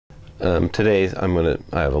Today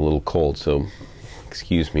I have a little cold, so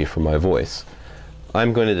excuse me for my voice.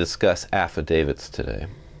 I'm going to discuss affidavits today.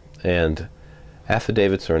 And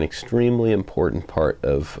affidavits are an extremely important part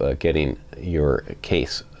of getting your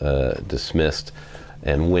case dismissed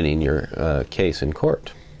and winning your case in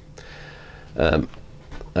court. I've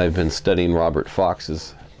been studying Robert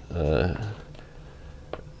Fox's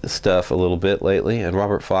stuff a little bit lately, and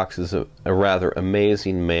Robert Fox is a rather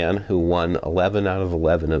amazing man who won 11 out of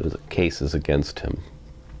 11 of the cases against him.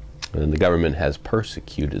 And the government has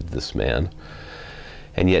persecuted this man,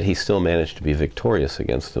 and yet he still managed to be victorious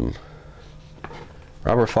against them.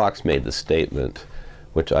 Robert Fox made the statement,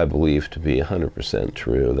 which I believe to be 100%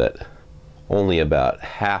 true, that only about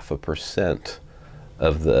 0.5%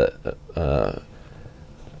 of the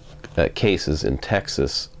cases in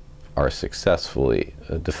Texas are successfully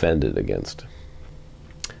defended against.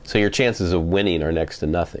 So your chances of winning are next to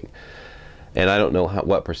nothing. And I don't know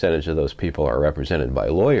what percentage of those people are represented by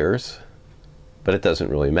lawyers, but it doesn't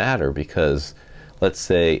really matter, because let's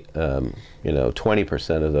say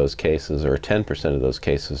 20% of those cases or 10% of those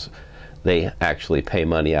cases, they actually pay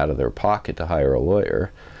money out of their pocket to hire a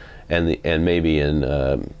lawyer, and maybe in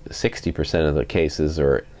 60% of the cases,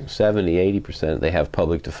 or 70–80%, they have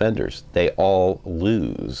public defenders. They all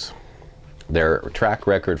lose. Their track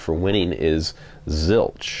record for winning is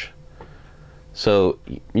zilch. So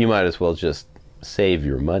you might as well just save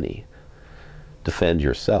your money, defend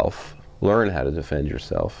yourself, learn how to defend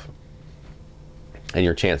yourself, and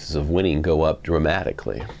your chances of winning go up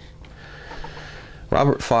dramatically.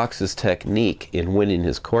 Robert Fox's technique in winning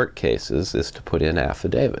his court cases is to put in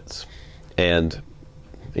affidavits. And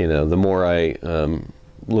the more I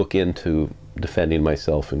look into defending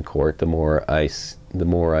myself in court, the more I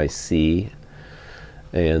see,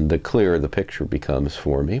 and the clearer the picture becomes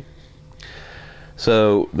for me.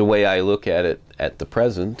 So the way I look at it at the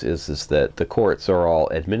present is that the courts are all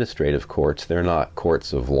administrative courts. They're not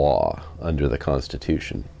courts of law under the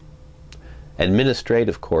Constitution.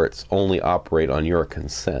 Administrative courts only operate on your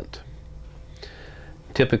consent.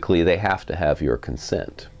 Typically, they have to have your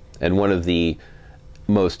consent. And one of the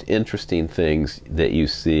most interesting things that you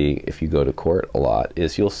see if you go to court a lot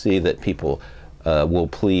is you'll see that people will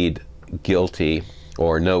plead guilty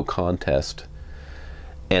or no contest,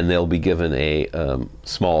 and they'll be given a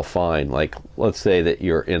small fine. Like, let's say that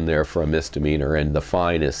you're in there for a misdemeanor and the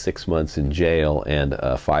fine is 6 months in jail and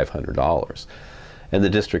 $500. And the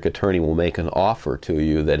district attorney will make an offer to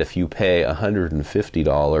you that if you pay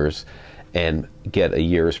 $150 and get a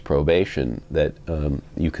year's probation, that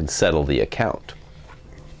you can settle the account.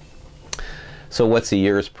 So what's a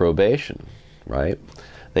year's probation, right?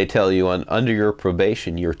 They tell you under your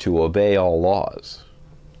probation you're to obey all laws.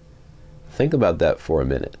 Think about that for a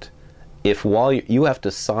minute. If while you have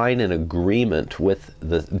to sign an agreement with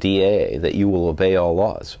the DA that you will obey all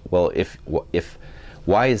laws, well,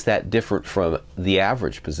 why is that different from the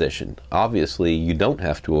average position? Obviously, you don't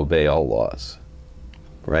have to obey all laws,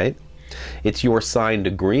 right? It's your signed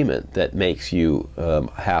agreement that makes you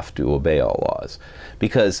have to obey all laws.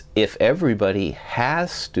 Because if everybody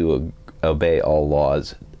has to obey all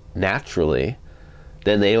laws naturally,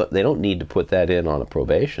 then they don't need to put that in on a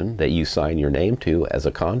probation that you sign your name to as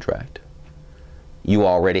a contract. You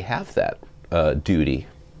already have that duty.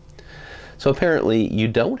 So apparently you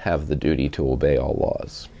don't have the duty to obey all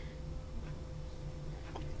laws.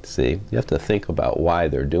 See, you have to think about why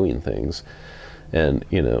they're doing things, and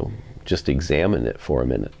just examine it for a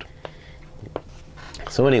minute.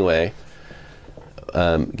 So anyway,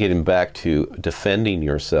 getting back to defending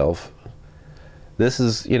yourself, this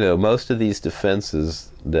is, most of these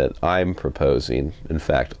defenses that I'm proposing, in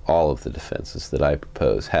fact, all of the defenses that I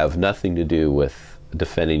propose, have nothing to do with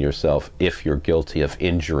defending yourself if you're guilty of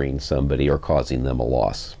injuring somebody or causing them a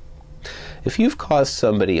loss. If you've caused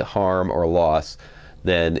somebody harm or loss,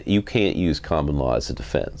 then you can't use common law as a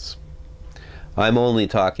defense. I'm only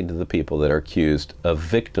talking to the people that are accused of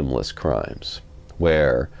victimless crimes,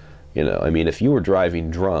 where, if you were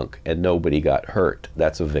driving drunk and nobody got hurt,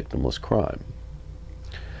 that's a victimless crime.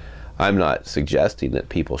 I'm not suggesting that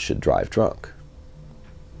people should drive drunk.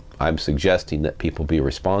 I'm suggesting that people be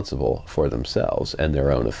responsible for themselves and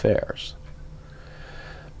their own affairs.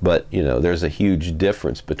 But, there's a huge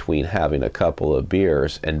difference between having a couple of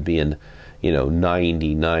beers and being,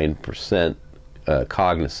 99%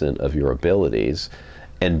 cognizant of your abilities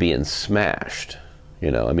and being smashed.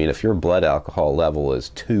 If your blood alcohol level is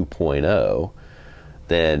 2.0,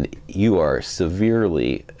 then you are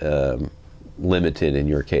severely limited in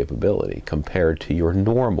your capability compared to your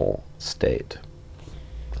normal state.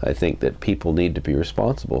 I think that people need to be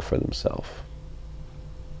responsible for themselves,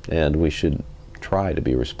 and we should try to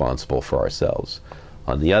be responsible for ourselves.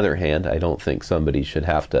 On the other hand, I don't think somebody should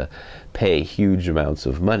have to pay huge amounts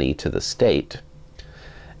of money to the state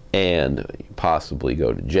and possibly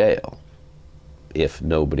go to jail if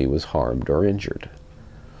nobody was harmed or injured.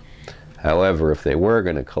 However, if they were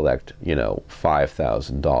going to collect,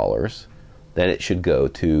 $5,000, then it should go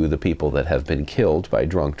to the people that have been killed by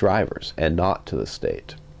drunk drivers and not to the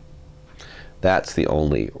state. That's the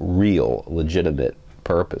only real legitimate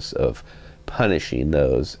purpose of punishing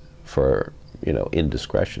those for,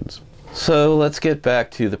 indiscretions. So let's get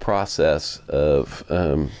back to the process of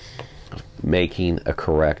making a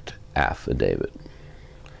correct affidavit.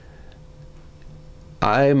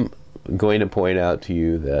 I'm going to point out to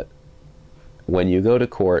you that when you go to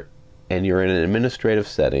court and you're in an administrative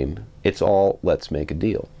setting, it's all let's make a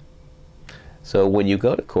deal. So when you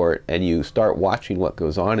go to court and you start watching what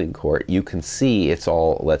goes on in court, you can see it's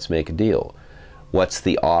all let's make a deal. What's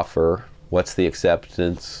the offer? What's the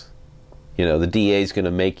acceptance? The DA is going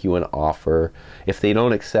to make you an offer. If they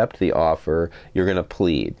don't accept the offer, you're going to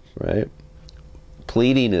plead, right?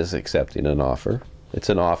 Pleading is accepting an offer. It's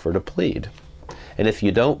an offer to plead. And if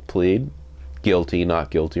you don't plead, guilty, not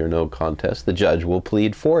guilty, or no contest, the judge will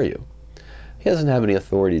plead for you. He doesn't have any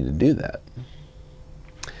authority to do that.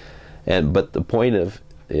 But the point of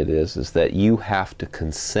it is that you have to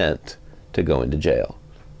consent to go into jail.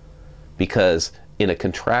 Because in a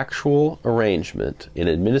contractual arrangement, in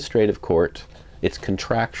administrative court, it's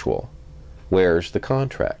contractual. Where's the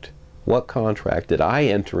contract? What contract did I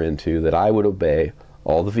enter into that I would obey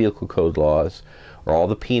all the vehicle code laws, or all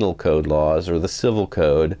the penal code laws, or the civil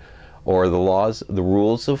code, or the laws, the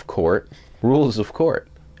rules of court? Rules of court.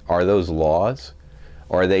 Are those laws?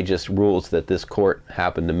 Or are they just rules that this court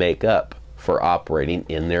happened to make up for operating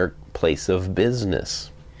in their place of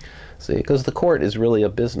business? See, because the court is really a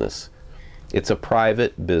business. It's a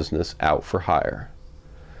private business out for hire.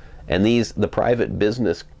 And the private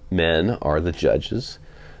businessmen are the judges,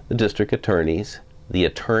 the district attorneys,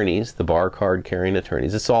 the bar card carrying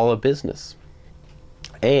attorneys. It's all a business.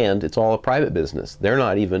 And it's all a private business. They're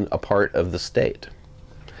not even a part of the state,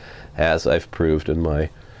 as I've proved in my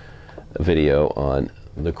video on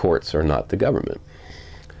the courts are not the government.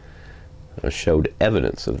 I showed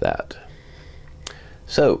evidence of that.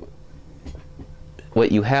 So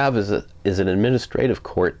what you have is an administrative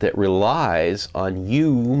court that relies on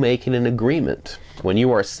you making an agreement. When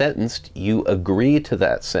you are sentenced, you agree to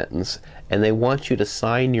that sentence, and they want you to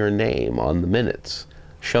sign your name on the minutes,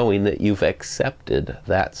 showing that you've accepted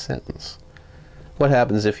that sentence. What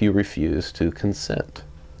happens if you refuse to consent?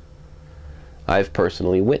 I've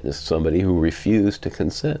personally witnessed somebody who refused to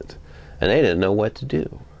consent, and they didn't know what to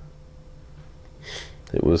do.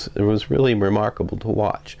 It was really remarkable to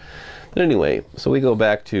watch. But anyway, so we go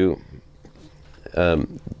back to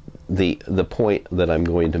the point that I'm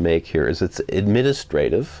going to make here is it's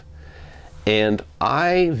administrative, and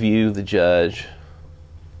I view the judge,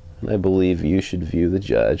 and I believe you should view the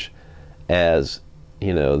judge as,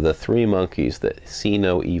 the three monkeys that see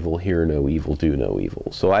no evil, hear no evil, do no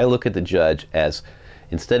evil. So I look at the judge as,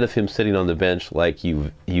 instead of him sitting on the bench like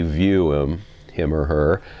you view him or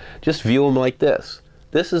her, just view him like this.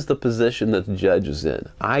 This is the position that the judge is in.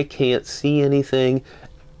 I can't see anything,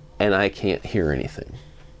 and I can't hear anything.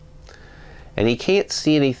 And he can't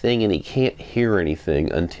see anything and he can't hear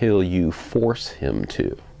anything until you force him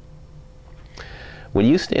to. When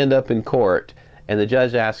you stand up in court and the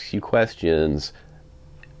judge asks you questions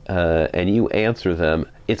and you answer them,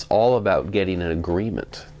 it's all about getting an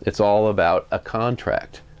agreement. It's all about a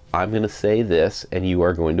contract. I'm going to say this and you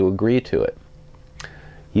are going to agree to it.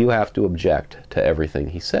 You have to object to everything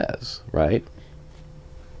he says, right?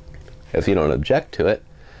 If you don't object to it,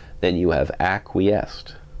 then you have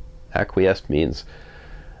acquiesced. Acquiesced means,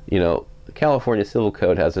 the California Civil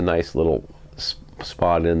Code has a nice little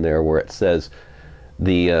spot in there where it says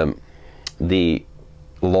the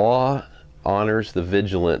law honors the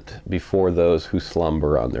vigilant before those who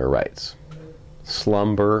slumber on their rights.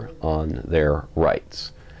 Slumber on their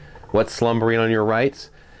rights. What's slumbering on your rights?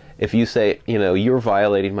 If you say, you're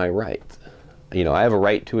violating my right. I have a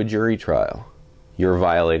right to a jury trial. You're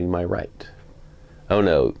violating my right. Oh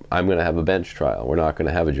no, I'm going to have a bench trial. We're not going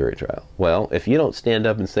to have a jury trial. Well, if you don't stand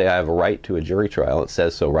up and say I have a right to a jury trial, it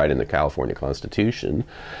says so right in the California Constitution,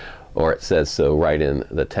 or it says so right in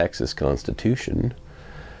the Texas Constitution.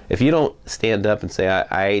 If you don't stand up and say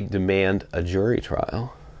I demand a jury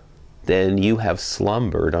trial, then you have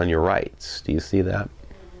slumbered on your rights. Do you see that?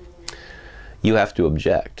 You have to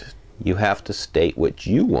object. You have to state what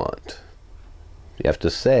you want. You have to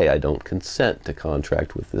say, I don't consent to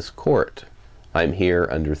contract with this court. I'm here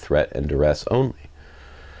under threat and duress only.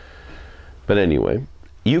 But anyway,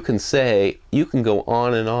 you can go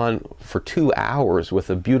on and on for 2 hours with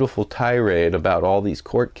a beautiful tirade about all these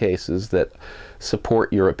court cases that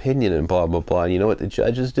support your opinion and blah, blah, blah. And you know what the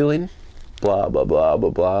judge is doing? Blah, blah, blah, blah,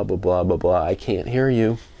 blah, blah, blah, blah, blah. I can't hear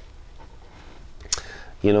you.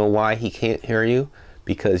 You know why he can't hear you?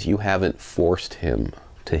 Because you haven't forced him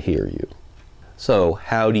to hear you. So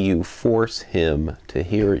how do you force him to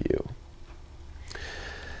hear you?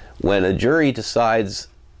 When a jury decides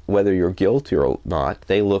whether you're guilty or not,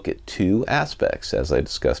 they look at 2 aspects, as I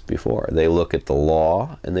discussed before. They look at the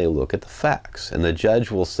law and they look at the facts. And the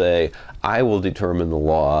judge will say, I will determine the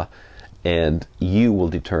law and you will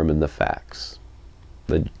determine the facts.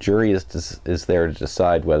 The jury is there to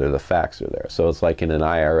decide whether the facts are there. So it's like in an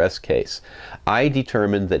IRS case. I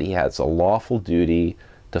determined that he has a lawful duty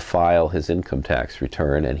to file his income tax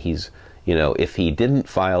return, and if he didn't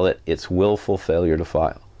file it, it's willful failure to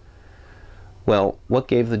file. Well, what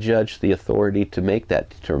gave the judge the authority to make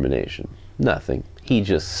that determination? Nothing. He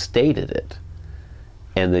just stated it.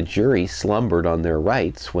 And the jury slumbered on their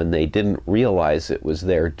rights when they didn't realize it was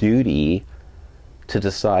their duty to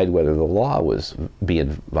decide whether the law was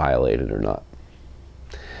being violated or not.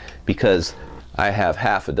 Because I have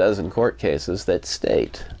half a dozen court cases that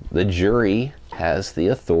state the jury has the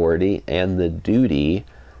authority and the duty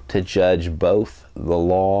to judge both the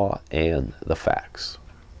law and the facts.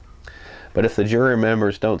 But if the jury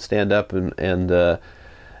members don't stand up and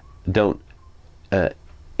don't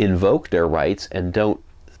invoke their rights and don't,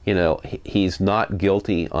 he's not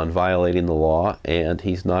guilty on violating the law, and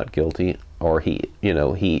he's not guilty, or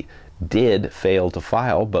he did fail to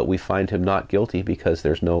file, but we find him not guilty because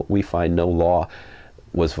we find no law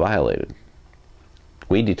was violated.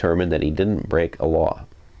 We determined that he didn't break a law.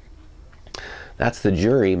 That's the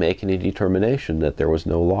jury making a determination that there was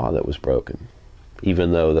no law that was broken,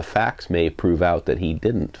 even though the facts may prove out that he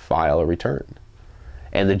didn't file a return.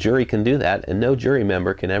 And the jury can do that, and no jury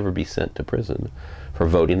member can ever be sent to prison for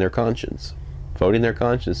voting their conscience. Voting their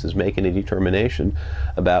conscience is making a determination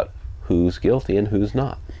about who's guilty and who's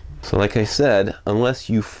not. So like I said, unless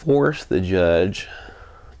you force the judge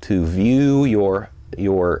to view your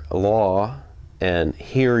law and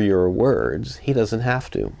hear your words, he doesn't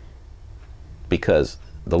have to. Because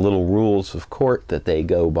the little rules of court that they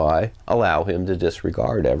go by allow him to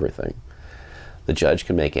disregard everything. The judge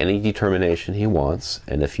can make any determination he wants,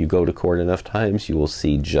 and if you go to court enough times, you will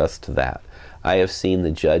see just that. I have seen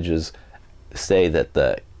the judges say that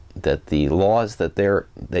the laws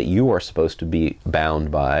that you are supposed to be bound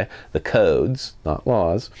by, the codes, not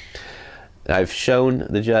laws. I've shown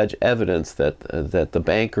the judge evidence that the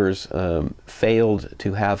bankers failed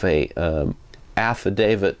to have a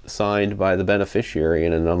affidavit signed by the beneficiary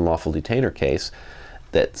in an unlawful detainer case.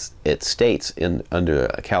 That it states under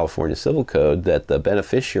a California Civil Code that the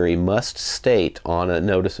beneficiary must state on a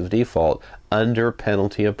notice of default, under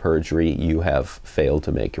penalty of perjury, you have failed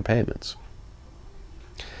to make your payments.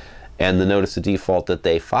 And the notice of default that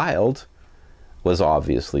they filed was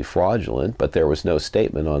obviously fraudulent, but there was no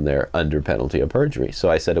statement on there under penalty of perjury. So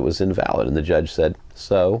I said it was invalid, and the judge said,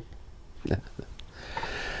 so?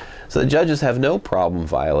 So the judges have no problem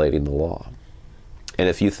violating the law. And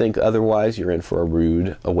if you think otherwise, you're in for a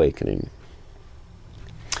rude awakening.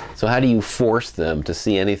 So how do you force them to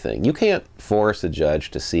see anything? You can't force a judge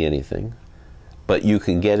to see anything, but you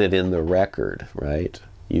can get it in the record, right?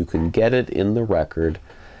 You can get it in the record,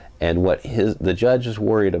 and what the judge is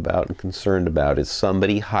worried about and concerned about is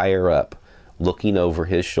somebody higher up looking over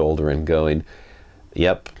his shoulder and going,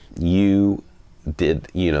 yep, you did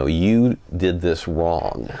this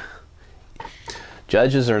wrong.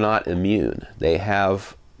 Judges are not immune. They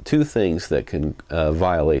have 2 things that can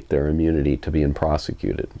violate their immunity to being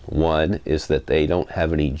prosecuted. One is that they don't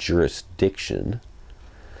have any jurisdiction.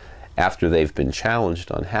 After they've been challenged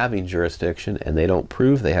on having jurisdiction and they don't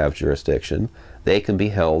prove they have jurisdiction, they can be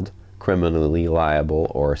held criminally liable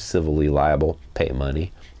or civilly liable, pay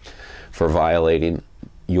money, for violating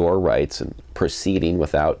your rights and proceeding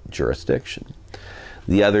without jurisdiction.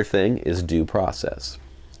 The other thing is due process.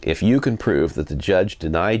 If you can prove that the judge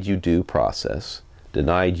denied you due process,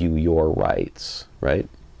 denied you your rights, right,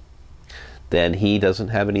 then he doesn't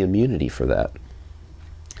have any immunity for that.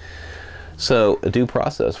 So a due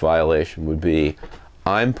process violation would be,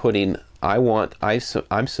 I'm subpoenaing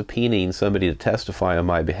somebody to testify on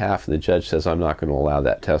my behalf, and the judge says I'm not going to allow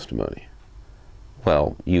that testimony.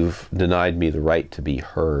 Well, you've denied me the right to be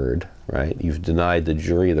heard, right? You've denied the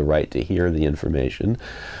jury the right to hear the information,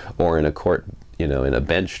 or in a court, in a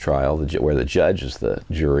bench trial where the judge is the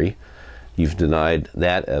jury, you've denied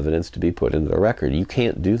that evidence to be put into the record. You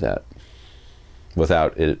can't do that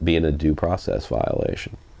without it being a due process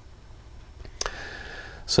violation.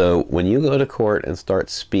 So when you go to court and start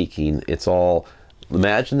speaking, it's all,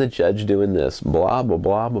 imagine the judge doing this, blah, blah,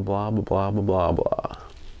 blah, blah, blah, blah, blah, blah, blah.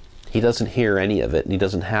 He doesn't hear any of it, and he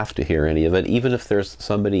doesn't have to hear any of it, even if there's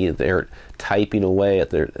somebody there typing away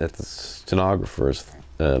at the stenographer's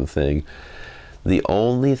thing. The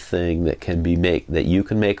only thing that can be that you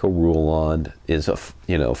can make a rule on is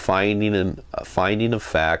finding of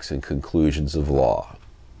facts and conclusions of law.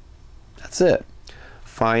 That's it.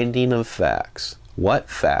 Finding of facts. What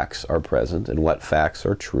facts are present and what facts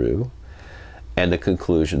are true, and the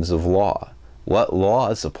conclusions of law. What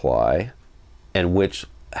laws apply, and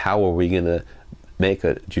how are we going to make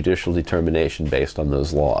a judicial determination based on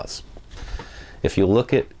those laws? If you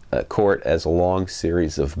look at a court as a long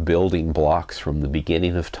series of building blocks from the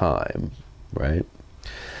beginning of time, right?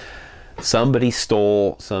 Somebody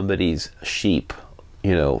stole somebody's sheep,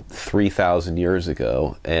 3,000 years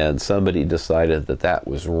ago, and somebody decided that that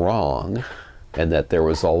was wrong and that there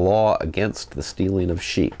was a law against the stealing of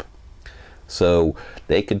sheep. So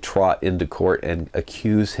they could trot into court and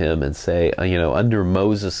accuse him and say, under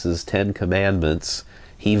Moses' 10 commandments,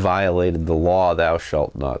 he violated the law, thou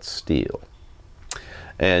shalt not steal.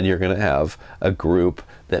 And you're going to have a group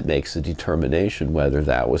that makes a determination whether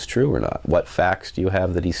that was true or not. What facts do you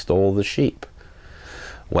have that he stole the sheep?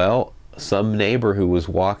 Well, some neighbor who was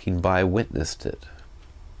walking by witnessed it.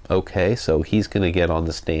 Okay, so he's going to get on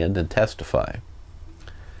the stand and testify.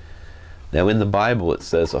 Now in the Bible it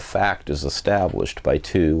says a fact is established by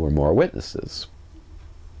 2 or more witnesses.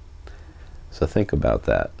 So think about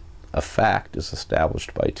that. A fact is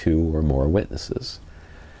established by 2 or more witnesses.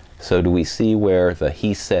 So do we see where the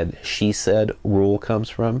he said, she said rule comes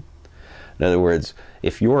from? In other words,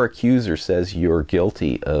 if your accuser says you're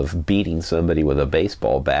guilty of beating somebody with a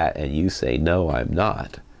baseball bat and you say, no, I'm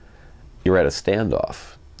not, you're at a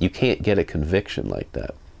standoff. You can't get a conviction like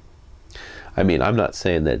that. I mean, I'm not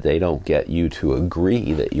saying that they don't get you to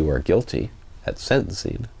agree that you are guilty at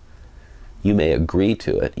sentencing. You may agree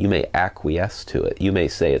to it. You may acquiesce to it. You may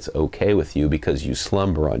say it's okay with you because you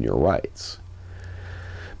slumber on your rights.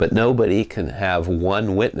 But nobody can have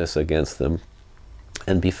one witness against them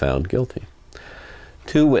and be found guilty.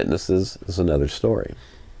 2 witnesses is another story.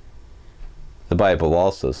 The Bible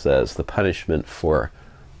also says the punishment for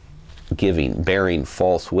bearing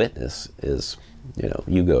false witness is,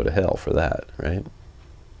 you go to hell for that, right?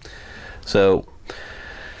 So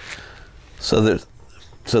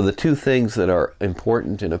the 2 things that are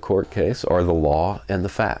important in a court case are the law and the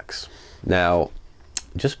facts. Now,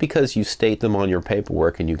 just because you state them on your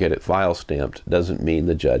paperwork and you get it file stamped doesn't mean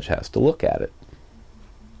the judge has to look at it.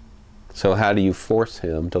 So how do you force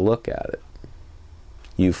him to look at it?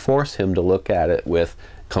 You force him to look at it with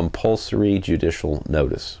compulsory judicial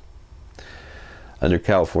notice. Under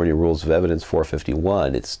California Rules of Evidence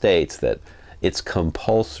 451, it states that it's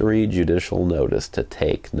compulsory judicial notice to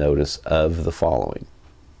take notice of the following.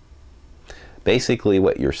 Basically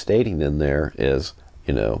what you're stating in there is,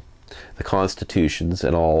 the constitutions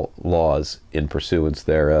and all laws in pursuance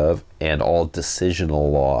thereof, and all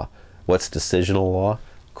decisional law. What's decisional law?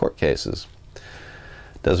 Court cases.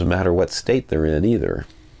 Doesn't matter what state they're in either.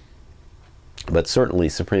 But certainly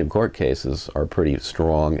Supreme Court cases are pretty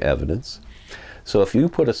strong evidence. So if you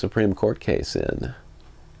put a Supreme Court case in,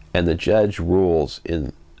 and the judge rules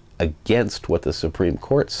against what the Supreme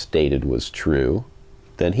Court stated was true,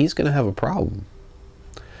 then he's going to have a problem.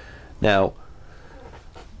 Now,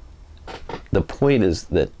 the point is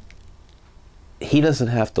that he doesn't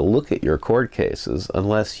have to look at your court cases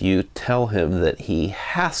unless you tell him that he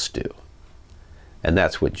has to. And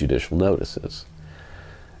that's what judicial notice is.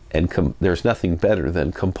 And there's nothing better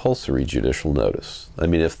than compulsory judicial notice. I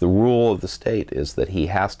mean, if the rule of the state is that he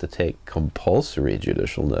has to take compulsory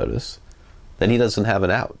judicial notice, then he doesn't have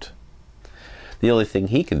an out. The only thing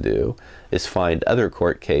he can do is find other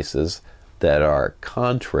court cases that are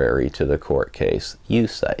contrary to the court case you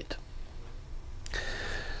cite.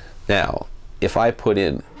 Now, if I put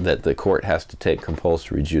in that the court has to take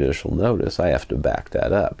compulsory judicial notice, I have to back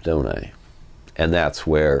that up, don't I? And that's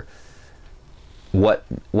where what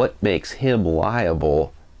makes him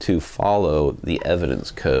liable to follow the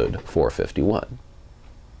evidence code 451.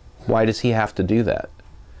 Why does he have to do that?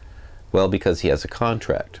 Well, because he has a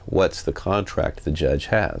contract. What's the contract the judge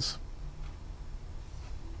has?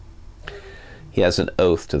 He has an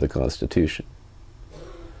oath to the Constitution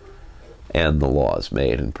and the laws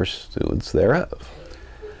made in pursuance thereof.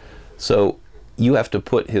 So you have to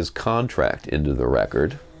put his contract into the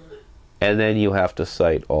record, and then you have to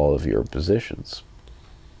cite all of your positions,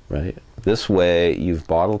 right? This way you've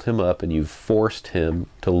bottled him up and you've forced him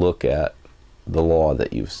to look at the law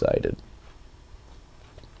that you've cited.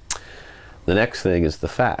 The next thing is the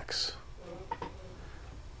facts.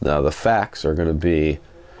 Now the facts are going to be,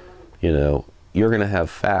 you're going to have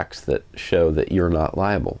facts that show that you're not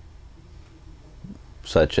liable.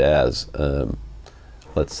 Such as,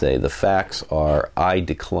 let's say the facts are, I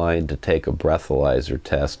declined to take a breathalyzer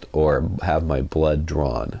test or have my blood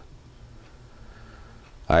drawn.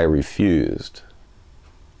 I refused,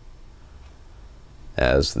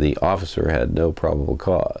 as the officer had no probable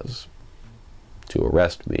cause to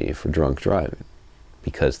arrest me for drunk driving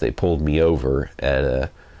because they pulled me over at a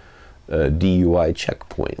DUI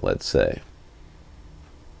checkpoint, let's say.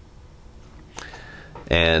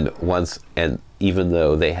 And even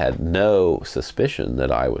though they had no suspicion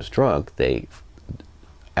that I was drunk, they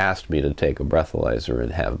asked me to take a breathalyzer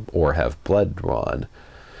and have blood drawn,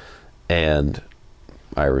 and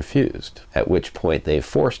I refused, at which point they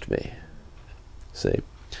forced me. See?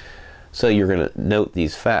 So you're going to note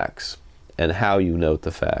these facts, and how you note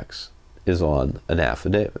the facts is on an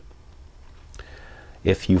affidavit.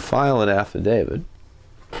 If you file an affidavit,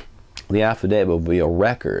 the affidavit will be a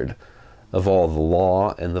record of all the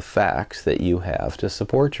law and the facts that you have to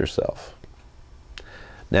support yourself.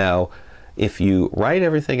 Now, if you write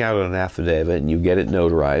everything out on an affidavit and you get it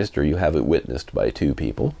notarized, or you have it witnessed by 2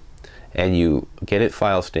 people, and you get it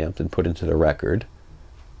file stamped and put into the record,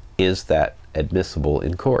 is that admissible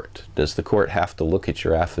in court? Does the court have to look at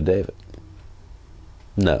your affidavit?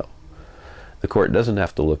 No. The court doesn't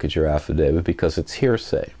have to look at your affidavit because it's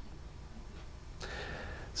hearsay.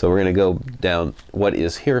 So we're going to go down what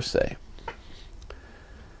is hearsay.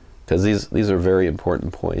 Because these are very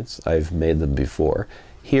important points. I've made them before.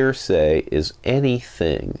 Hearsay is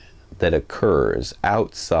anything that occurs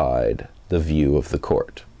outside the view of the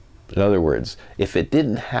court. In other words, if it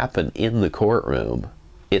didn't happen in the courtroom,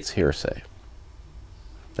 it's hearsay.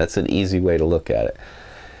 That's an easy way to look at it.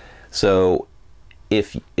 So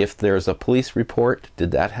if there's a police report,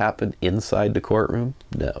 did that happen inside the courtroom?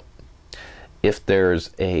 No. If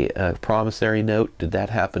there's a promissory note, did that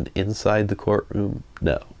happen inside the courtroom?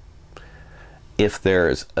 No. If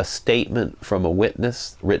there's a statement from a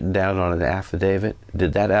witness written down on an affidavit,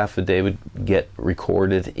 did that affidavit get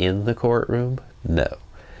recorded in the courtroom? No.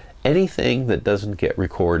 Anything that doesn't get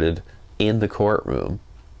recorded in the courtroom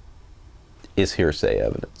is hearsay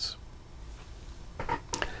evidence.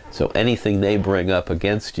 So anything they bring up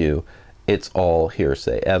against you, it's all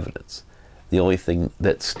hearsay evidence. The only thing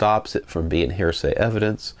that stops it from being hearsay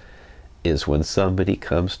evidence is when somebody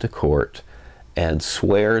comes to court and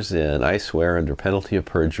swears in, I swear under penalty of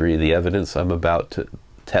perjury, the evidence I'm about to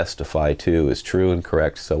testify to is true and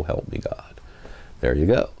correct, so help me God. There you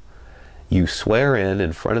go. You swear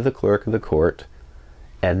in front of the clerk of the court,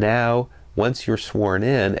 and now, once you're sworn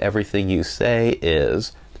in, everything you say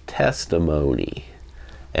is testimony.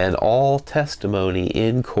 And all testimony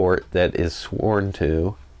in court that is sworn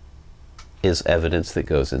to is evidence that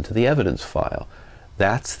goes into the evidence file.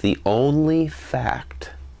 That's the only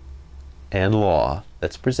fact and law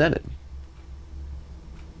that's presented.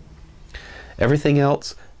 Everything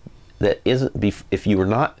else that isn't, if you were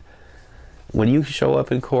not, when you show up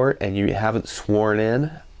in court and you haven't sworn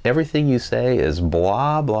in, everything you say is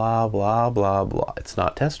blah, blah, blah, blah, blah. It's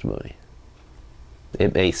not testimony.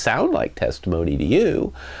 It may sound like testimony to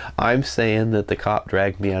you. I'm saying that the cop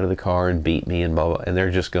dragged me out of the car and beat me and blah, blah, and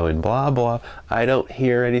they're just going blah, blah. I don't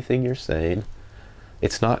hear anything you're saying.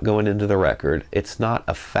 It's not going into the record. It's not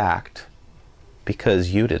a fact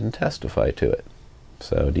because you didn't testify to it.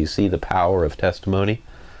 So do you see the power of testimony?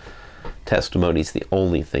 Testimony is the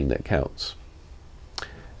only thing that counts.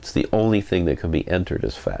 It's the only thing that can be entered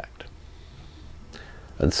as fact.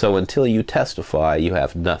 And so until you testify, you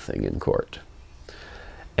have nothing in court.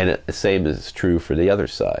 And the same is true for the other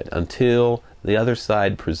side. Until the other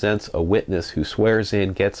side presents a witness who swears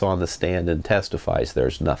in, gets on the stand, and testifies,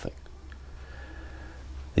 there's nothing.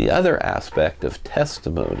 The other aspect of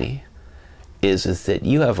testimony is that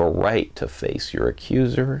you have a right to face your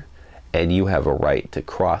accuser, and you have a right to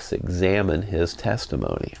cross-examine his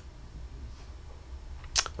testimony,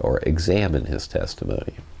 or examine his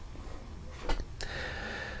testimony.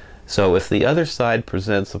 So if the other side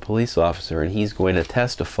presents a police officer and he's going to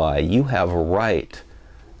testify, you have a right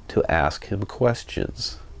to ask him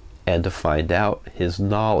questions and to find out his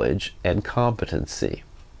knowledge and competency.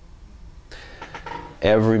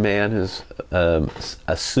 Every man is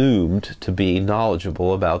assumed to be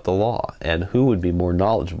knowledgeable about the law. And who would be more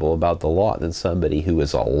knowledgeable about the law than somebody who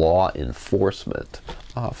is a law enforcement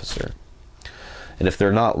officer? And if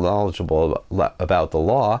they're not knowledgeable about the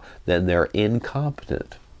law, then they're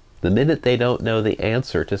incompetent. The minute they don't know the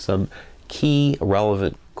answer to some key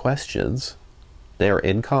relevant questions, they're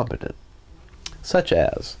incompetent. Such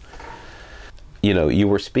as, you know, you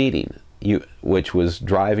were speeding, which was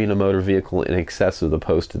driving a motor vehicle in excess of the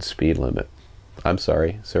posted speed limit. I'm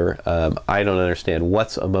sorry, sir. I don't understand.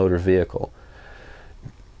 What's a motor vehicle?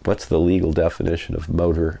 What's the legal definition of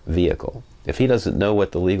motor vehicle? If he doesn't know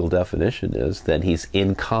what the legal definition is, then he's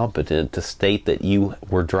incompetent to state that you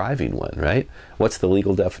were driving one, right? What's the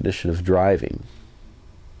legal definition of driving?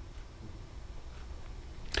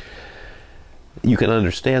 You can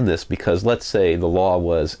understand this because let's say the law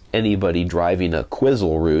was anybody driving a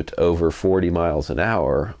quizzle route over 40 miles an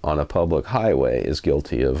hour on a public highway is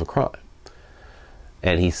guilty of a crime.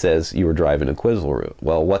 And he says you were driving a quizzle route.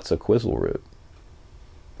 Well, what's a quizzle route?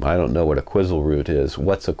 I don't know what a quizzle route is.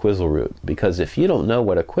 What's a quizzle route? Because if you don't know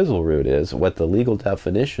what a quizzle route is, what the legal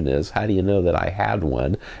definition is, how do you know that I had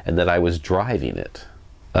one and that I was driving it?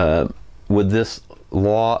 Would this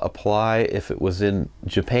law apply if it was in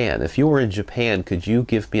Japan? If you were in Japan, could you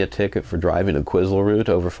give me a ticket for driving a quizzle route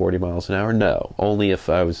over 40 miles an hour? No, only if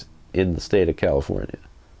I was in the state of California.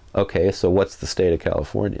 Okay, so what's the state of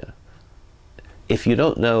California? If you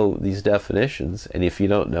don't know these definitions, and if you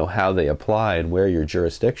don't know how they apply and where your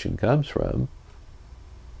jurisdiction comes from,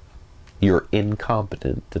 you're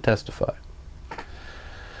incompetent to testify.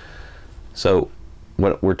 So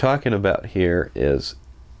what we're talking about here is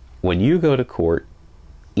when you go to court,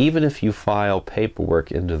 even if you file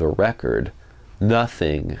paperwork into the record,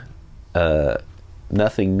 nothing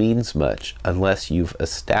means much unless you've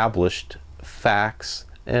established facts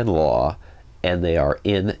and law and they are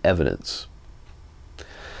in evidence.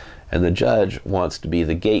 And the judge wants to be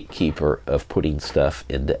the gatekeeper of putting stuff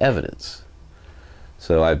into evidence.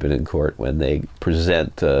 So I've been in court when they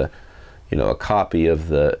present, you know, a copy of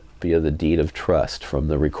the deed of trust from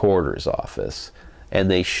the recorder's office, and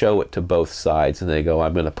they show it to both sides, and they go,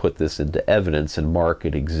 "I'm going to put this into evidence and mark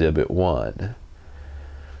it Exhibit 1."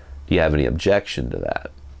 Do you have any objection to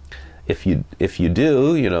that? If you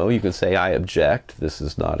do, you know, you can say, "I object. This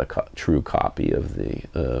is not a true copy of the."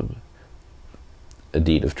 A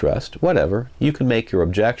deed of trust, whatever. You can make your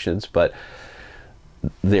objections, but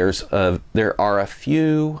there are a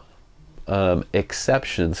few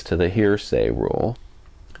exceptions to the hearsay rule,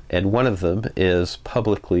 and one of them is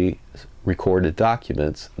publicly recorded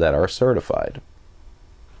documents that are certified,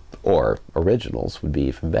 or originals would be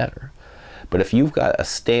even better. But if you've got a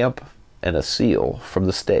stamp and a seal from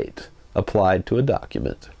the state applied to a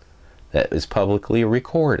document that is publicly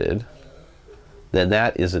recorded, then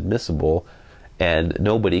that is admissible and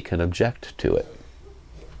nobody can object to it.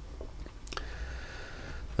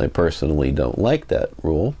 I personally don't like that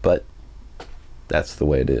rule, but that's the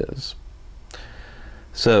way it is.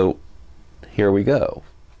 So here we go.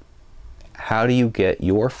 How do you get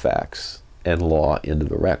your facts and law into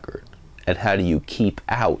the record? And how do you keep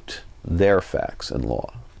out their facts and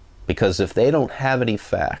law? Because if they don't have any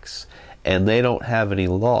facts and they don't have any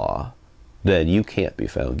law, then you can't be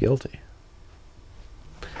found guilty.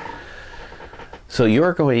 So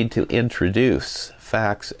you're going to introduce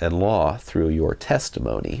facts and law through your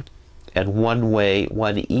testimony, and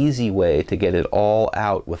one easy way to get it all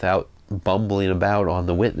out without bumbling about on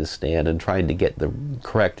the witness stand and trying to get the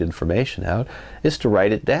correct information out is to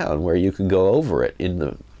write it down where you can go over it in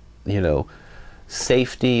the, you know,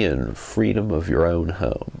 safety and freedom of your own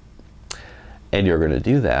home. And you're going to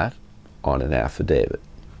do that on an affidavit.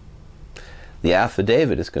 The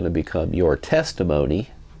affidavit is going to become your testimony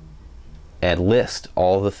and list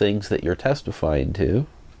all the things that you're testifying to.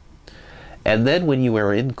 And then when you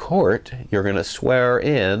are in court, you're going to swear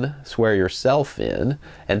yourself in,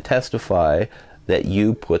 and testify that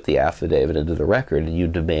you put the affidavit into the record, and you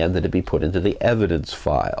demand that it be put into the evidence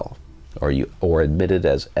file, or admitted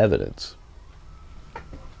as evidence.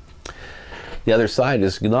 The other side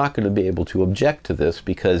is not going to be able to object to this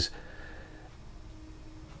because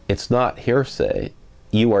it's not hearsay.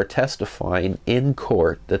 You are testifying in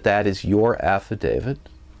court that that is your affidavit.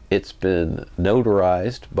 It's been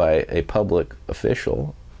notarized by a public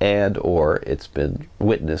official, and or it's been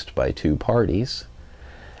witnessed by two parties.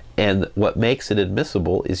 And what makes it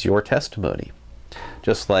admissible is your testimony.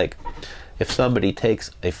 Just like if somebody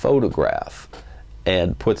takes a photograph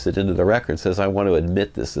and puts it into the record and says, "I want to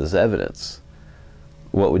admit this as evidence,"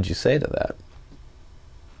 what would you say to that?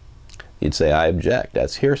 You'd say, "I object,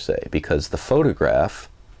 that's hearsay," because the photograph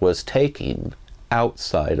was taken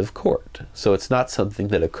outside of court. So it's not something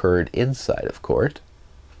that occurred inside of court.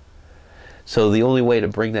 So the only way to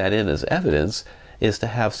bring that in as evidence is to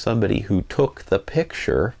have somebody who took the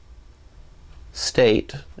picture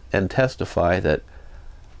state and testify that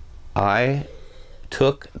I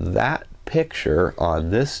took that picture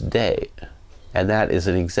on this date, and that is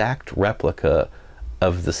an exact replica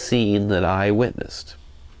of the scene that I witnessed.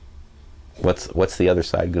 What's the other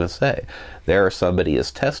side going to say? There, somebody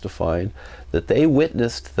is testifying that they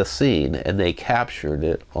witnessed the scene and they captured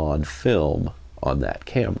it on film on that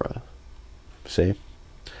camera. See?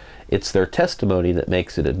 It's their testimony that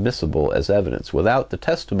makes it admissible as evidence. Without the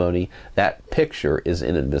testimony, that picture is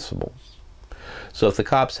inadmissible. So if the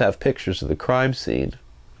cops have pictures of the crime scene,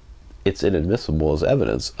 it's inadmissible as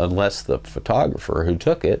evidence unless the photographer who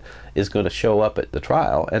took it is going to show up at the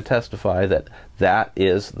trial and testify that that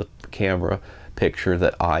is the camera picture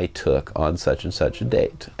that I took on such and such a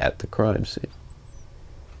date at the crime scene.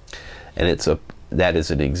 And that is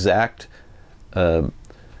an exact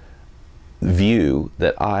view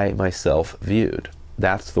that I myself viewed.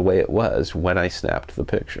 That's the way it was when I snapped the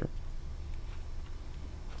picture.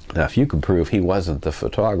 Now, if you can prove he wasn't the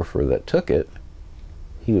photographer that took it,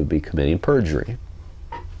 he would be committing perjury.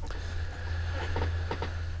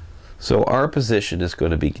 So our position is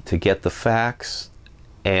going to be to get the facts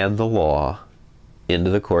and the law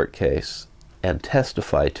into the court case and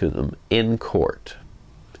testify to them in court.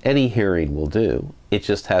 Any hearing will do. It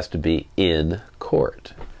just has to be in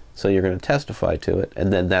court. So you're going to testify to it,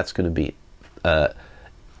 and then that's going to be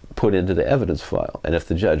put into the evidence file. And if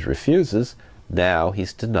the judge refuses, now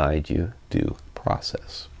he's denied you due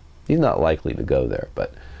process. He's not likely to go there,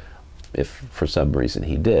 but if for some reason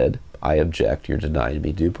he did, I object, you're denying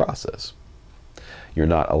me due process. You're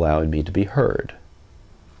not allowing me to be heard.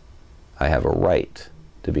 I have a right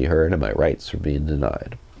to be heard, and my rights are being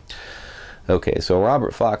denied. Okay, so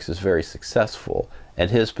Robert Fox is very successful,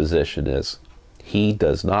 and his position is he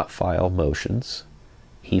does not file motions,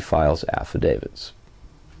 he files affidavits.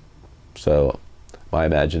 So my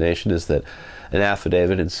imagination is that an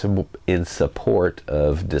affidavit in support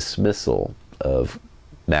of dismissal of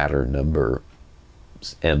matter number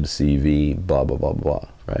MCV blah blah blah blah,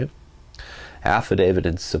 right? Affidavit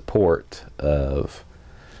in support of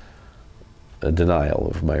a denial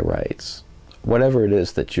of my rights. Whatever it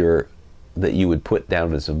is that you would put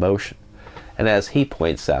down as a motion. And as he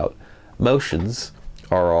points out, motions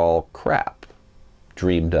are all crap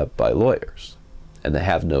dreamed up by lawyers, and they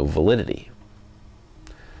have no validity.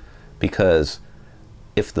 Because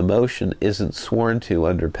if the motion isn't sworn to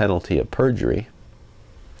under penalty of perjury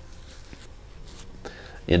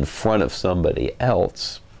in front of somebody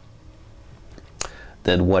else,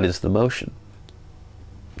 then what is the motion?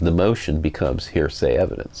 The motion becomes hearsay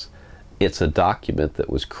evidence. It's a document that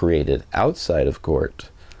was created outside of court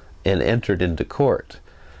and entered into court,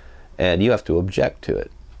 and you have to object to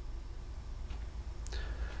it.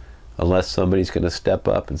 Unless somebody's going to step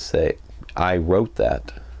up and say, I wrote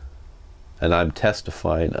that, and I'm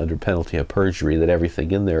testifying under penalty of perjury that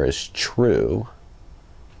everything in there is true,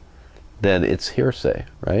 then it's hearsay,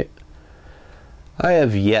 right? I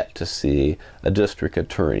have yet to see a district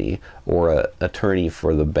attorney or an attorney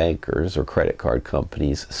for the bankers or credit card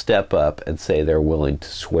companies step up and say they're willing to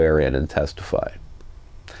swear in and testify.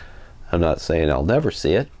 I'm not saying I'll never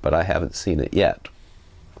see it, but I haven't seen it yet.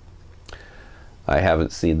 I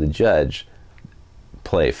haven't seen the judge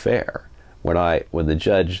play fair. When the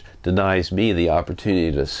judge denies me the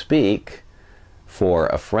opportunity to speak for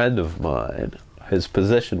a friend of mine, his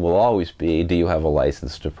position will always be, do you have a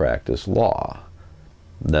license to practice law?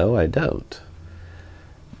 No, I don't.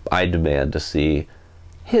 I demand to see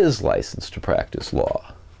his license to practice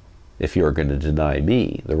law if you're going to deny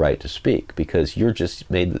me the right to speak, because you just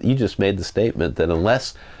made the statement that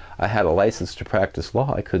unless I had a license to practice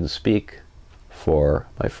law, I couldn't speak for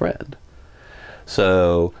my friend.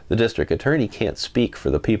 So the district attorney can't speak for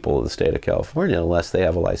the people of the state of California unless they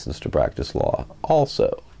have a license to practice law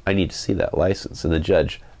also. I need to see that license, and the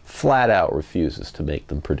judge flat out refuses to make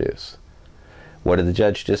them produce. What did the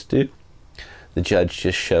judge just do? The judge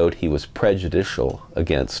just showed he was prejudicial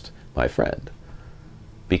against my friend.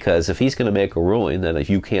 Because if he's going to make a ruling that if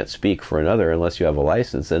you can't speak for another unless you have a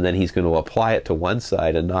license, and then he's going to apply it to one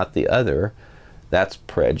side and not the other, that's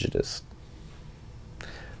prejudice.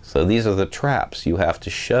 So these are the traps you have to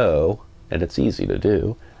show, and it's easy to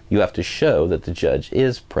do. You have to show that the judge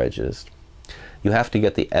is prejudiced. You have to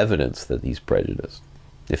get the evidence that he's prejudiced.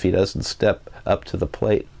 If he doesn't step up to the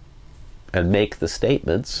plate and make the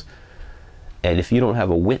statements, and if you don't have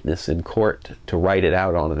a witness in court to write it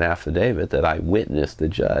out on an affidavit that I witnessed the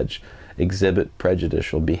judge exhibit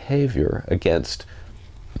prejudicial behavior against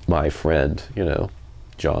my friend,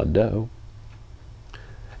 John Doe,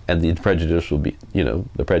 and the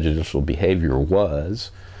prejudicial behavior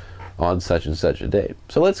was on such and such a date.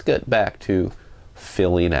 So let's get back to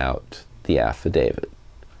filling out the affidavit.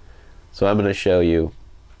 So I'm going to show you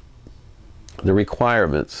the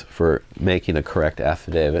requirements for making a correct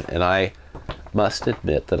affidavit, and I must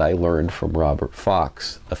admit that I learned from Robert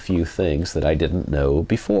Fox a few things that I didn't know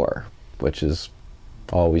before, which is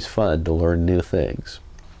always fun to learn new things.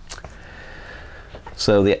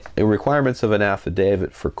 So the requirements of an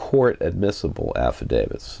affidavit for court admissible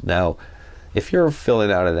affidavits. Now, if you're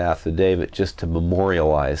filling out an affidavit just to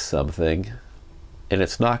memorialize something and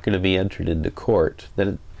it's not going to be entered into court,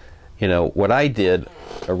 then, you know, what I did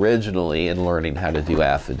originally in learning how to do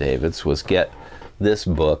affidavits was get this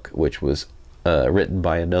book, which was written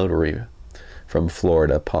by a notary from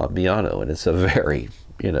Florida, Pombiano, and it's a very,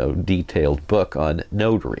 you know, detailed book on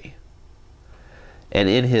notary. And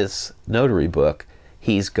in his notary book,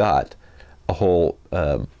 he's got a whole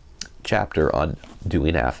chapter on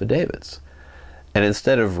doing affidavits. And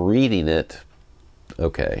instead of reading it,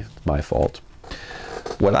 okay, my fault,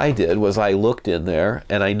 what I did was I looked in there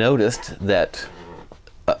and I noticed that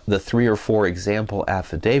the 3 or 4 example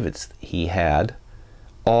affidavits he had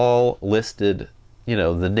all listed, you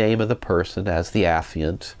know, the name of the person as the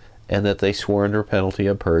affiant, and that they swore under penalty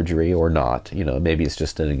of perjury or not. You know, maybe it's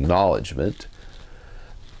just an acknowledgement,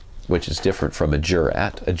 which is different from a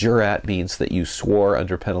jurat. A jurat means that you swore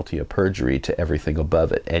under penalty of perjury to everything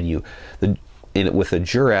above it, and with a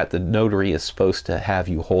jurat, the notary is supposed to have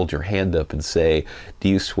you hold your hand up and say, do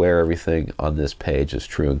you swear everything on this page is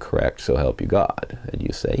true and correct, so help you God? And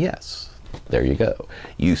you say yes. There you go.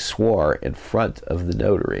 You swore in front of the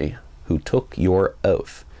notary who took your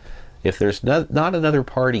oath. If there's not another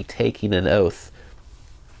party taking an oath,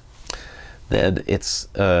 then it's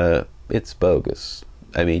bogus.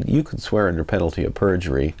 I mean, you can swear under penalty of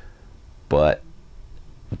perjury, but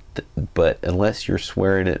unless you're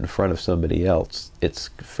swearing it in front of somebody else, it's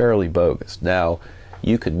fairly bogus. Now,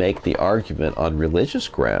 you could make the argument on religious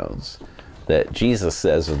grounds that Jesus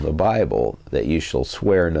says in the Bible that you shall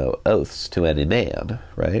swear no oaths to any man,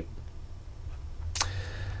 right?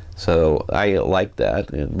 So I like that,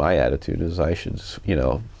 and my attitude is I should, you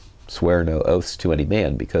know, swear no oaths to any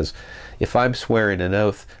man, because if I'm swearing an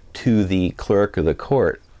oath to the clerk of the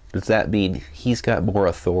court, does that mean he's got more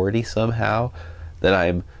authority somehow, that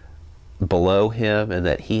I'm below him, and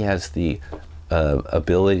that he has the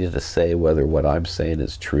ability to say whether what I'm saying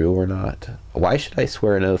is true or not? Why should I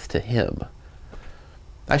swear an oath to him?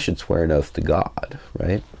 I should swear an oath to God,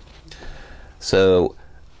 right? So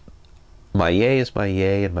my yea is my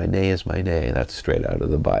yea and my nay is my nay. That's straight out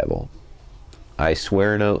of the Bible. I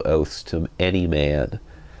swear no oaths to any man,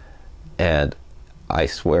 and I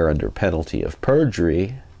swear under penalty of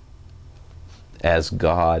perjury as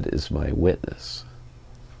God is my witness.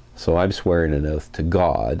 So I'm swearing an oath to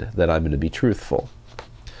God that I'm going to be truthful.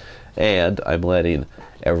 And I'm letting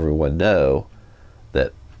everyone know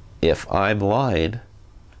that if I'm lying,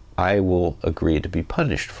 I will agree to be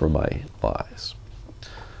punished for my lies.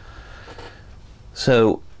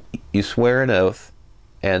 So you swear an oath,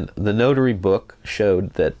 and the notary book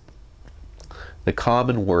showed that the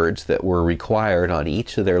common words that were required on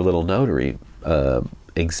each of their little notary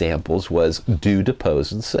examples was do,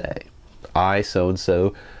 depose, and say. I,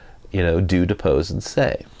 so-and-so, you know, do, depose, and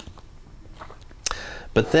say.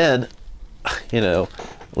 But then, you know,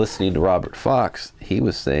 listening to Robert Fox, he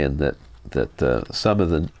was saying that some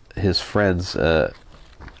of his friends, a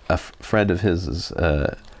friend of his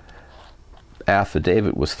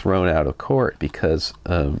affidavit was thrown out of court because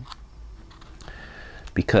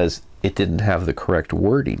it didn't have the correct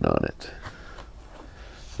wording on it.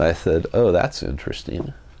 I said, oh, that's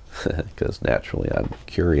interesting, because naturally I'm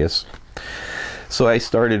curious. So I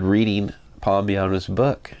started reading Pombiano's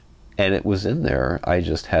book, and it was in there. I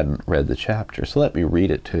just hadn't read the chapter. So let me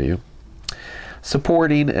read it to you.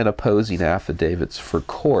 Supporting and opposing affidavits for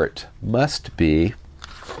court must be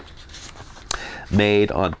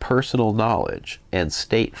made on personal knowledge and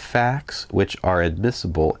state facts which are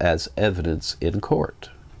admissible as evidence in court.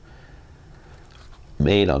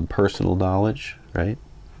 Made on personal knowledge, right?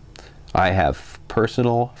 I have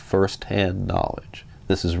personal first-hand knowledge.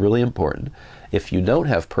 This is really important. If you don't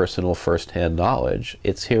have personal first-hand knowledge,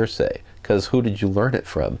 it's hearsay, because who did you learn it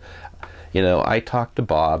from? You know, I talked to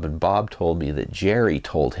Bob, and Bob told me that Jerry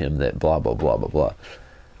told him that blah, blah, blah, blah, blah.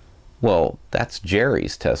 Well, that's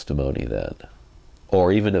Jerry's testimony then.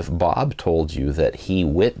 Or even if Bob told you that he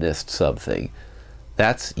witnessed something,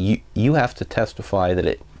 that's you have to testify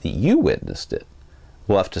that you witnessed it.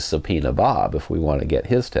 We'll have to subpoena Bob if we want to get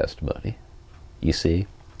his testimony. You see?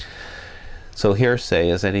 So hearsay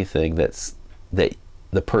is anything that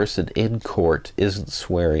the person in court isn't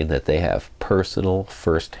swearing that they have personal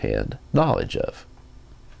first-hand knowledge of.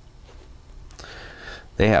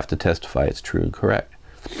 They have to testify it's true and correct.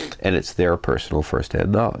 And it's their personal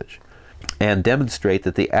first-hand knowledge. and demonstrate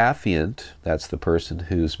that the affiant, that's the person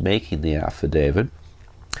who's making the affidavit,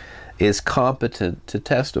 is competent to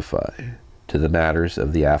testify to the matters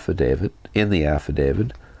of the affidavit, in the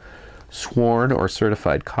affidavit. Sworn or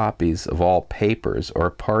certified copies of all papers or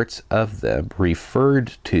parts of them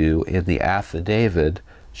referred to in the affidavit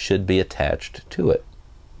should be attached to it.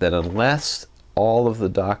 That unless all of the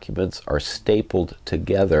documents are stapled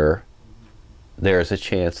together, there's a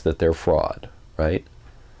chance that they're fraud, right?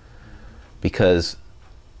 Because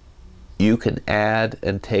you can add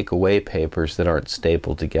and take away papers that aren't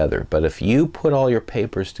stapled together. But if you put all your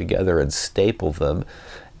papers together and staple them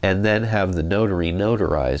and then have the notary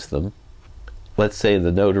notarize them, let's say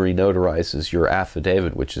the notary notarizes your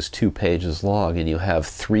affidavit, which is 2 pages long, and you have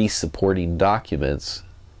 3 supporting documents,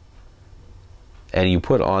 and you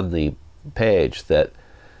put on the page that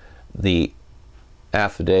the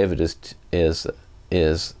affidavit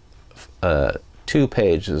is 2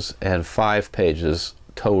 pages and 5 pages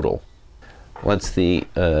total. Once the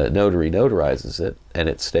notary notarizes it and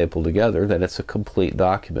it's stapled together, then it's a complete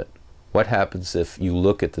document. What happens if you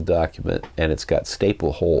look at the document and it's got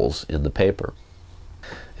staple holes in the paper?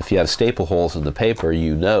 If you have staple holes in the paper,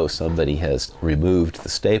 you know somebody has removed the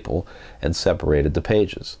staple and separated the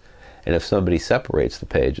pages. And if somebody separates the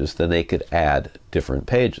pages, then they could add different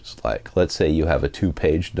pages. Like, let's say you have a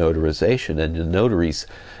 2-page notarization and the notary's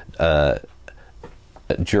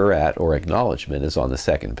jurat or acknowledgement is on the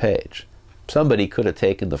 2nd page. Somebody could have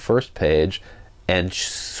taken the 1st page and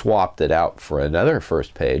swapped it out for another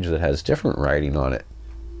 1st page that has different writing on it,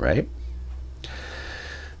 right?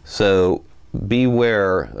 So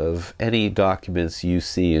beware of any documents you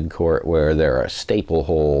see in court where there are staple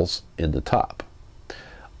holes in the top.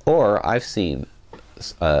 Or I've seen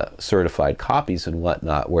certified copies and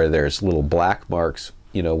whatnot where there's little black marks,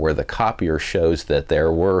 you know, where the copier shows that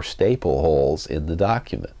there were staple holes in the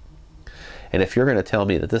document. And if you're going to tell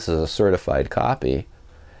me that this is a certified copy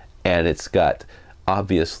and it's got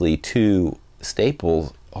obviously 2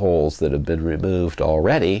 staple holes that have been removed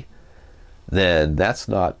already, then that's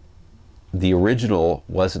not, the original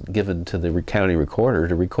wasn't given to the county recorder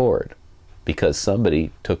to record because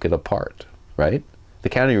somebody took it apart, right? The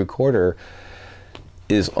county recorder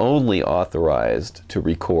is only authorized to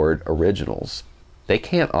record originals. They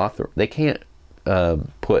can't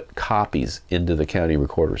put copies into the county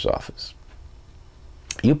recorder's office.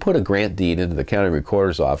 You put a grant deed into the county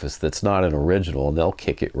recorder's office that's not an original and they'll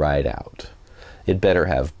kick it right out. It better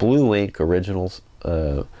have blue ink originals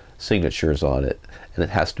signatures on it, and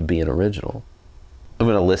it has to be an original. I'm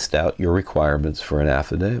going to list out your requirements for an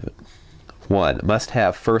affidavit. 1, must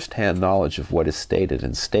have first-hand knowledge of what is stated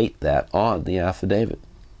and state that on the affidavit.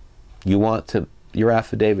 Your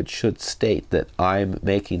affidavit should state that I'm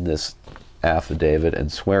making this affidavit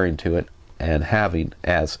and swearing to it and having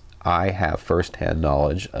as I have first-hand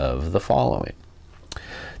knowledge of the following.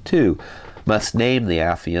 2, must name the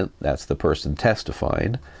affiant, that's the person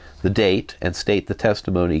testifying, the date, and state the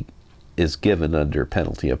testimony is given under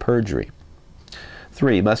penalty of perjury.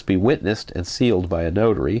 3, must be witnessed and sealed by a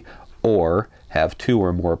notary or have 2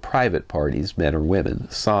 or more private parties, men or women,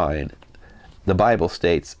 sign. The Bible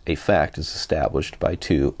states a fact is established by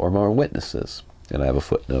 2 or more witnesses. And I have a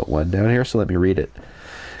footnote 1 down here, so let me read it.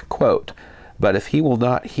 Quote, but if he will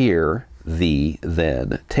not hear thee,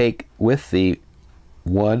 then take with thee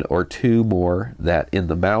 1 or 2 more, that in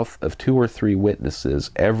the mouth of 2 or 3 witnesses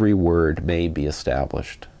every word may be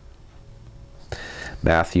established.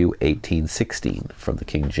 Matthew 18:16 from the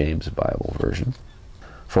King James Bible version.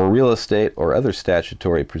 For real estate or other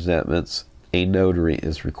statutory presentments, a notary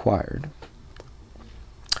is required.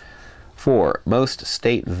 4, must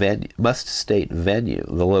state venue,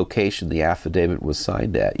 the location the affidavit was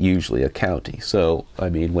signed at, usually a county. So, I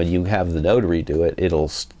mean, when you have the notary do it, it'll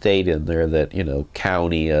state in there that, you know,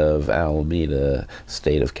 County of Alameda,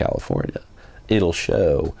 State of California. It'll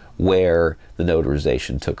show where the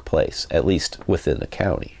notarization took place, at least within a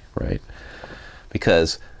county, right?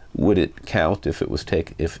 Because would it count if it was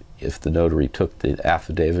if the notary took the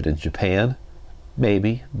affidavit in Japan?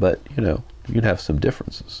 Maybe, but, you know, you'd have some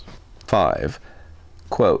differences. 5,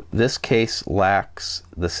 quote, this case lacks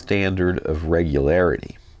the standard of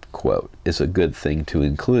regularity, quote, is a good thing to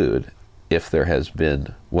include if there has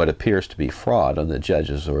been what appears to be fraud on the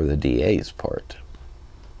judge's or the DA's part,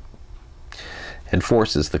 and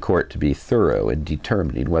forces the court to be thorough in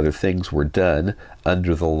determining whether things were done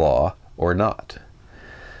under the law or not.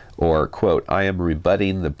 Or, quote, I am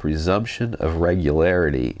rebutting the presumption of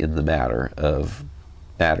regularity in the matter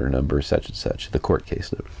number such and such, the court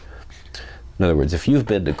case note. In other words, if you've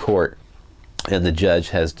been to court and the judge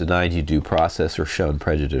has denied you due process or shown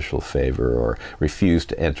prejudicial favor or refused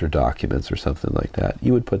to enter documents or something like that,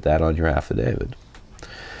 you would put that on your affidavit.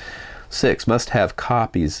 6, must have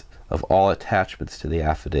copies of all attachments to the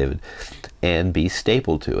affidavit and be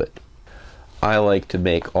stapled to it. I like to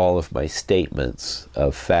make all of my statements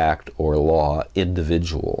of fact or law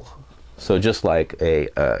individual. So just like a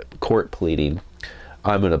court pleading,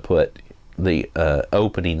 I'm going to put the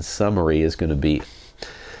opening summary is going to be,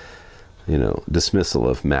 you know, dismissal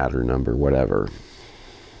of matter number, whatever.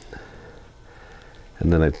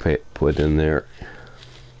 And then I put in there,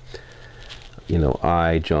 you know,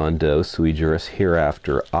 I, John Doe, sui juris,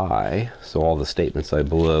 hereafter I. So all the statements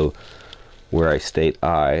below where I state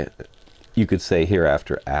I, you could say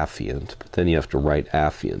hereafter affiant, but then you have to write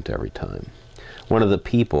affiant every time. One of the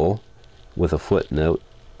people, with a footnote,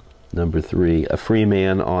 number 3, a free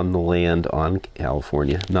man on the land on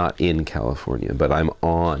California, not in California, but I'm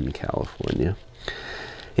on California.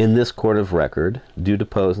 In this court of record, do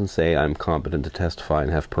depose and say I'm competent to testify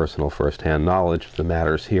and have personal first-hand knowledge of the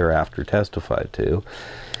matters hereafter testified to,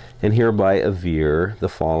 and hereby aver the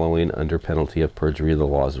following under penalty of perjury of the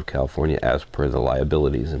laws of California as per the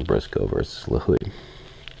liabilities in Briscoe versus LaHood.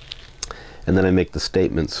 And then I make the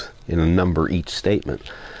statements in a number each statement.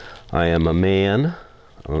 I am a man,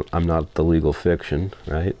 I'm not the legal fiction,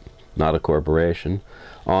 right? Not a corporation,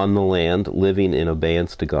 on the land, living in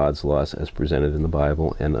obeyance to God's laws as presented in the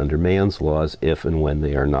Bible, and under man's laws if and when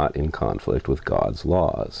they are not in conflict with God's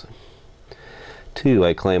laws. 2,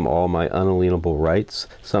 I claim all my unalienable rights,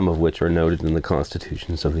 some of which are noted in the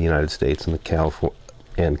constitutions of the United States and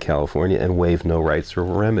California, and waive no rights or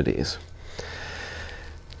remedies.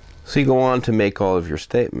 So you go on to make all of your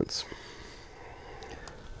statements.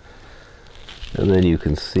 And then you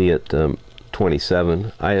can see at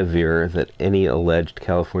 27, I aver that any alleged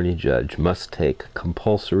California judge must take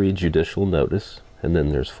compulsory judicial notice, and then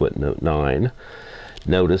there's footnote 9,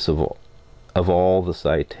 notice of all the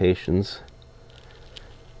citations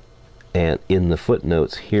and in the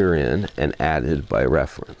footnotes herein and added by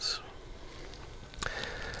reference.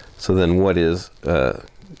 So then what is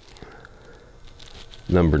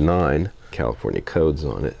number 9? California codes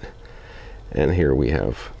on it. And here we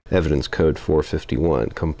have Evidence Code 451,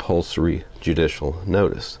 compulsory judicial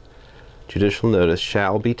notice. Judicial notice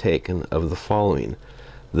shall be taken of the following: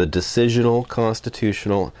 the decisional,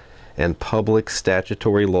 constitutional, and public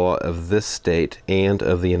statutory law of this state and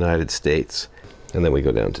of the United States. And then we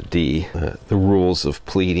go down to D, the rules of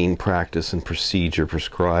pleading, practice, and procedure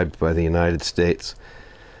prescribed by the United States.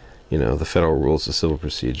 You know, the federal rules of civil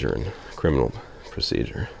procedure and criminal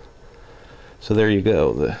procedure. So there you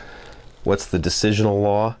go. What's the decisional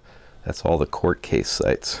law? That's all the court case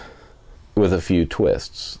cites, with a few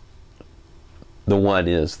twists. The one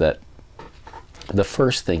is that the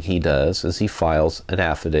first thing he does is he files an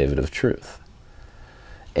affidavit of truth.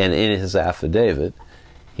 And in his affidavit,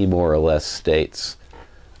 he more or less states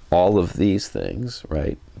all of these things,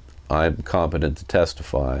 right? I'm competent to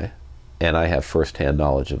testify, and I have first-hand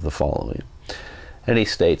knowledge of the following. And he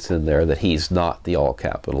states in there that he's not the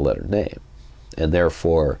all-capital letter name, and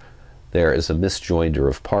therefore there is a misjoinder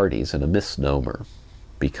of parties and a misnomer,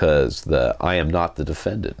 because I am not the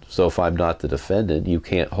defendant. So if I'm not the defendant, you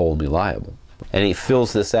can't hold me liable. And he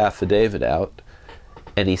fills this affidavit out,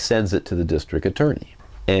 and he sends it to the district attorney.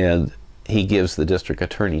 And he gives the district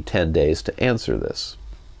attorney 10 days to answer this.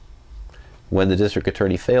 When the district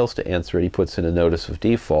attorney fails to answer it, he puts in a notice of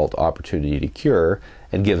default, opportunity to cure,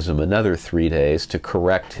 and gives him another 3 days to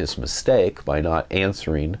correct his mistake by not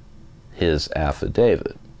answering his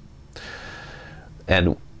affidavit.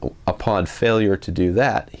 And upon failure to do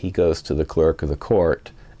that, he goes to the clerk of the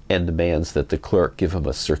court and demands that the clerk give him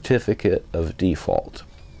a certificate of default.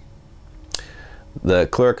 The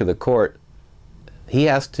clerk of the court, he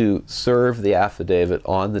has to serve the affidavit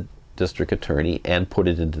on the district attorney and put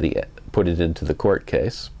it into the court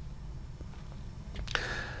case.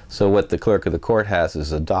 So what the clerk of the court has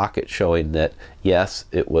is a docket showing that, yes,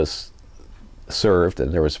 it was served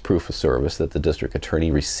and there was proof of service that the district attorney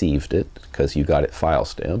received it because you got it file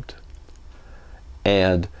stamped,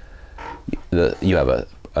 and you have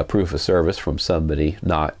a proof of service from somebody,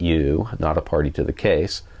 not you, not a party to the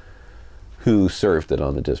case, who served it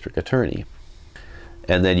on the district attorney.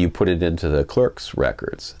 And then you put it into the clerk's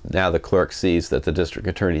records. Now the clerk sees that the district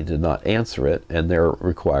attorney did not answer it, and they're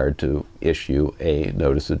required to issue a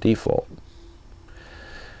notice of default.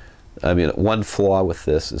 I mean, one flaw with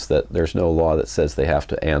this is that there's no law that says they have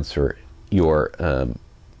to answer your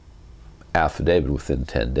affidavit within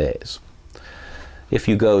 10 days. If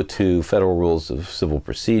you go to Federal Rules of Civil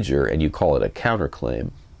Procedure and you call it a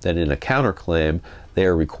counterclaim, then in a counterclaim, they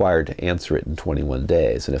are required to answer it in 21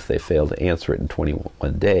 days. And if they fail to answer it in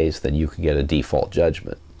 21 days, then you can get a default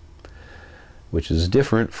judgment, which is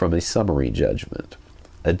different from a summary judgment.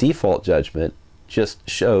 A default judgment just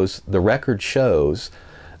shows, the record shows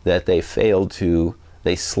that they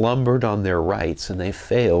slumbered on their rights and they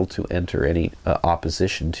failed to enter any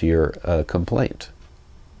opposition to your complaint.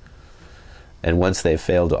 And once they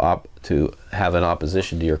fail to have an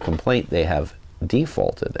opposition to your complaint, they have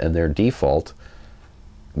defaulted, and their default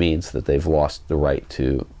means that they've lost the right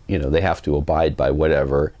to, they have to abide by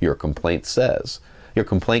whatever your complaint says. Your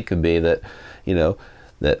complaint can be that,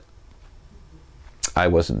 that I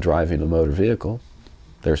wasn't driving a motor vehicle.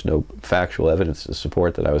 There's no factual evidence to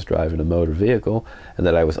support that I was driving a motor vehicle, and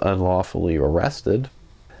that I was unlawfully arrested,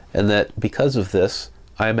 and that because of this,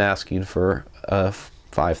 I'm asking for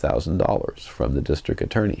 $5,000 from the district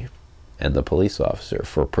attorney and the police officer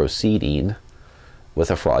for proceeding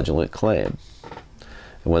with a fraudulent claim.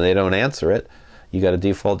 And when they don't answer it, you got a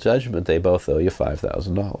default judgment. They both owe you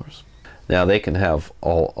 $5,000. Now, they can have a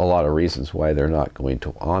lot of reasons why they're not going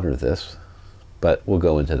to honor this, but we'll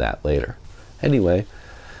go into that later. Anyway,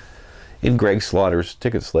 in Greg Slaughter's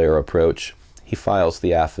ticket slayer approach, he files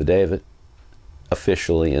the affidavit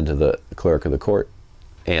officially into the clerk of the court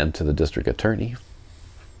and to the district attorney,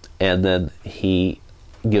 and then he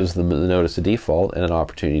gives them the notice of default and an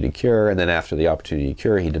opportunity to cure, and then after the opportunity to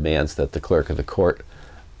cure, he demands that the clerk of the court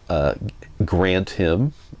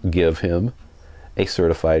give him a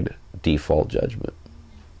certified default judgment.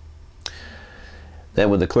 Then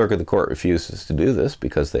when the clerk of the court refuses to do this,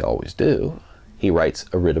 because they always do, he writes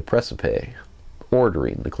a writ of precipe,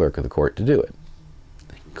 ordering the clerk of the court to do it.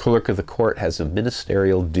 The clerk of the court has a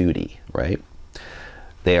ministerial duty, right?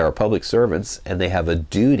 They are public servants, and they have a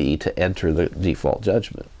duty to enter the default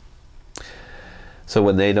judgment. So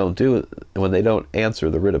when they don't answer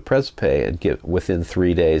the writ of precipe and within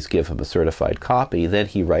 3 days give him a certified copy, then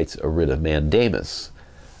he writes a writ of mandamus,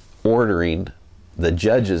 ordering the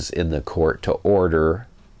judges in the court to order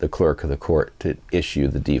the clerk of the court to issue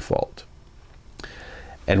the default.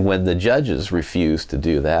 And when the judges refuse to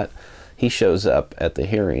do that, he shows up at the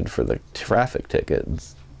hearing for the traffic ticket and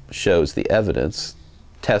shows the evidence,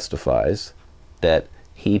 testifies that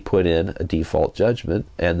he put in a default judgment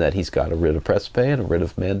and that he's got a writ of precipi and a writ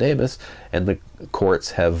of mandamus, and the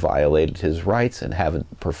courts have violated his rights and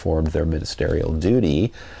haven't performed their ministerial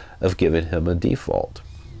duty of giving him a default.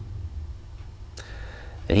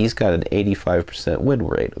 And he's got an 85% win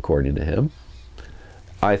rate, according to him.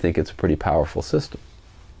 I think it's a pretty powerful system.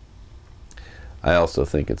 I also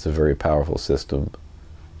think it's a very powerful system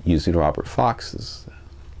using Robert Fox's.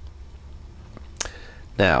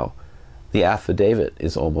 Now, the affidavit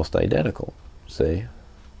is almost identical, see?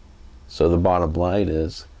 So the bottom line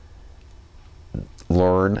is,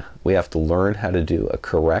 we have to learn how to do a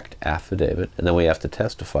correct affidavit, and then we have to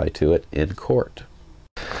testify to it in court.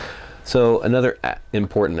 So another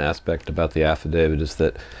important aspect about the affidavit is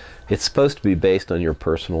that it's supposed to be based on your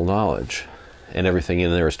personal knowledge, and everything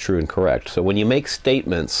in there is true and correct. So when you make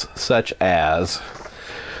statements such as,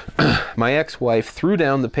 my ex-wife threw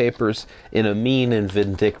down the papers in a mean and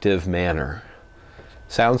vindictive manner.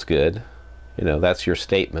 Sounds good. That's your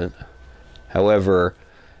statement. However,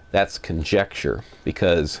 that's conjecture,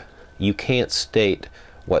 because you can't state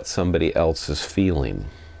what somebody else is feeling.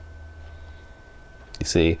 You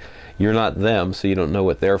see, you're not them, so you don't know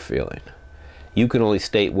what they're feeling. You can only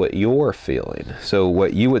state what you're feeling. So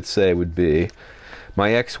what you would say would be,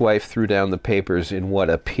 my ex-wife threw down the papers in what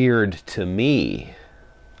appeared to me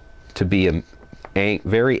to be a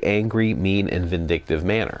very angry, mean, and vindictive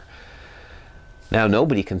manner. Now,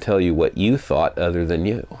 nobody can tell you what you thought other than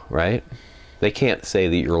you, right? They can't say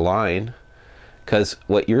that you're lying, because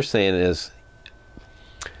what you're saying is,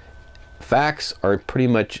 facts are pretty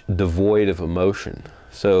much devoid of emotion.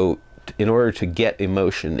 So in order to get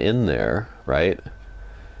emotion in there, right,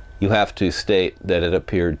 you have to state that it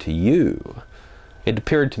appeared to you. It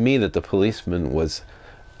appeared to me that the policeman was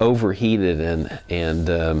overheated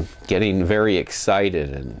and getting very excited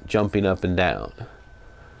and jumping up and down.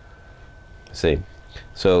 See?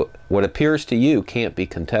 So what appears to you can't be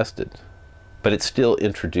contested, but it still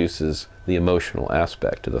introduces the emotional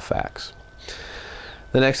aspect to the facts.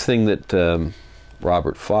 The next thing that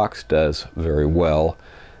Robert Fox does very well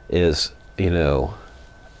is,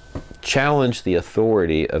 challenge the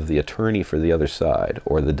authority of the attorney for the other side,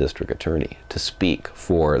 or the district attorney, to speak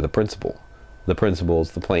for the principal. The principal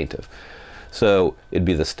is the plaintiff. So it'd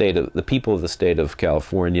be the people of the state of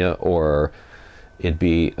California, or it'd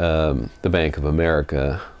be the Bank of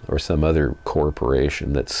America or some other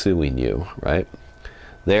corporation that's suing you, right?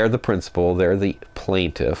 They're the principal, they're the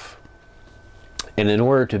plaintiff, And in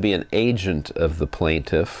order to be an agent of the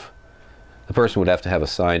plaintiff, the person would have to have a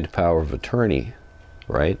signed power of attorney,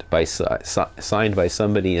 right? Signed by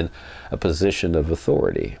somebody in a position of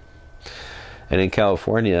authority. And in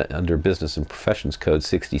California, under Business and Professions Code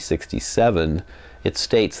 6067, it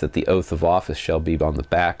states that the oath of office shall be on the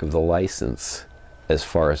back of the license as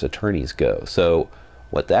far as attorneys go. So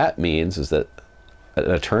what that means is that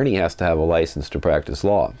an attorney has to have a license to practice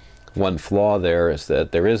law. One flaw there is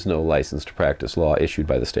that there is no license to practice law issued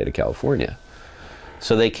by the state of California.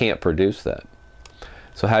 So they can't produce that.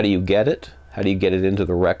 So how do you get it? How do you get it into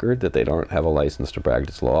the record that they don't have a license to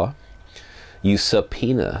practice law? You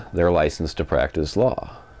subpoena their license to practice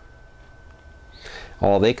law.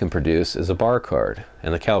 All they can produce is a bar card,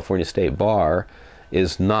 and the California State Bar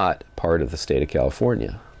is not part of the state of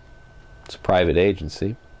California. It's a private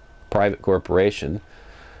agency, private corporation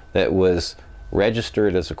that was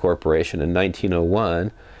registered as a corporation in 1901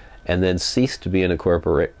 and then ceased to be a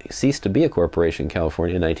corporation in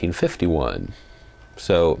California in 1951.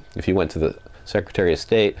 So if you went to the Secretary of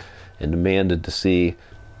State and demanded to see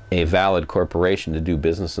a valid corporation to do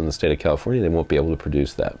business in the state of California, they won't be able to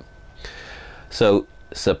produce that. So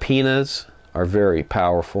subpoenas are very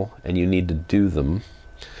powerful, and you need to do them,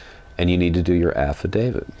 and you need to do your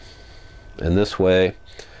affidavit. And this way,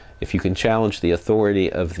 if you can challenge the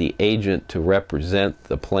authority of the agent to represent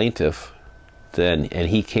the plaintiff, and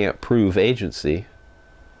he can't prove agency,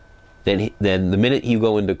 then the minute you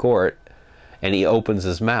go into court and he opens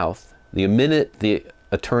his mouth, the minute the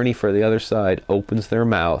attorney for the other side opens their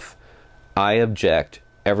mouth, I object,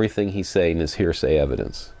 everything he's saying is hearsay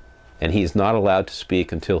evidence. And he's not allowed to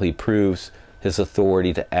speak until he proves his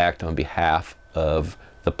authority to act on behalf of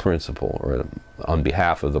the principal, or on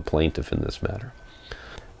behalf of the plaintiff in this matter.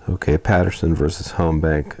 Okay, Patterson versus Home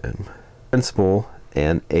Bank. Principal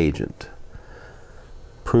and agent.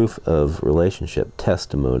 Proof of relationship,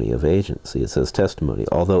 testimony of agency. It says testimony.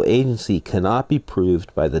 Although agency cannot be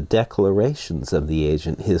proved by the declarations of the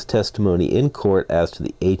agent, his testimony in court as to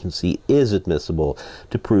the agency is admissible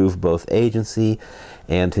to prove both agency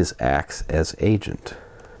and his acts as agent.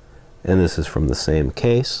 And this is from the same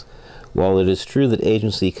case. While it is true that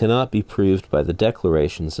agency cannot be proved by the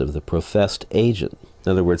declarations of the professed agent,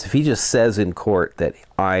 in other words, if he just says in court that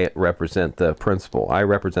I represent the principal, I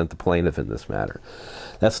represent the plaintiff in this matter,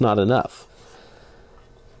 that's not enough.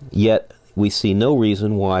 Yet we see no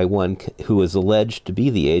reason why one who is alleged to be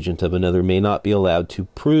the agent of another may not be allowed to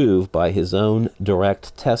prove by his own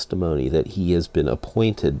direct testimony that he has been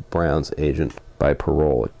appointed Brown's agent by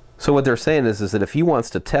parole. So what they're saying is that if he wants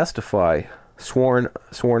to testify sworn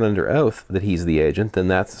under oath that he's the agent, then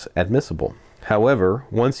that's admissible. However,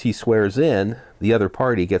 once he swears in, the other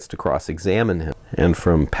party gets to cross-examine him. And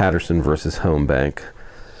from Patterson versus Home Bank,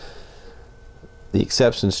 the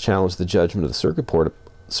exceptions challenge the judgment of the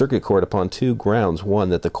circuit court upon two grounds. One,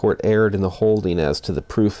 that the court erred in the holding as to the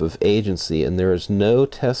proof of agency, and there is no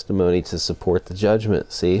testimony to support the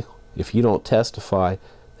judgment. See, if you don't testify,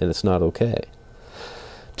 then it's not okay.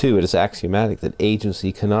 Two, it is axiomatic that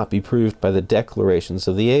agency cannot be proved by the declarations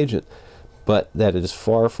of the agent, but that it is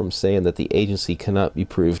far from saying that the agency cannot be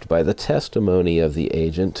proved by the testimony of the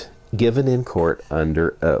agent given in court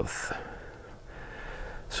under oath.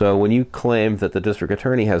 So when you claim that the district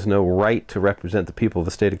attorney has no right to represent the people of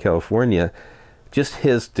the state of California, just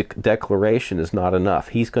his declaration is not enough.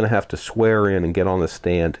 He's going to have to swear in and get on the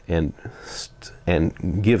stand and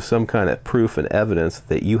give some kind of proof and evidence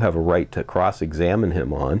that you have a right to cross-examine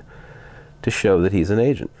him on to show that he's an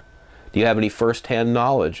agent. Do you have any first-hand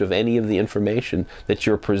knowledge of any of the information that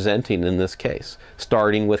you're presenting in this case,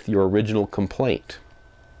 starting with your original complaint?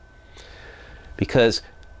 Because,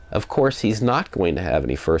 of course, he's not going to have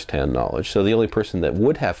any first-hand knowledge, so the only person that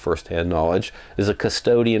would have first-hand knowledge is a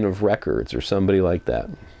custodian of records or somebody like that.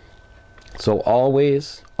 So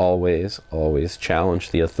always, always, always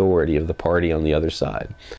challenge the authority of the party on the other side.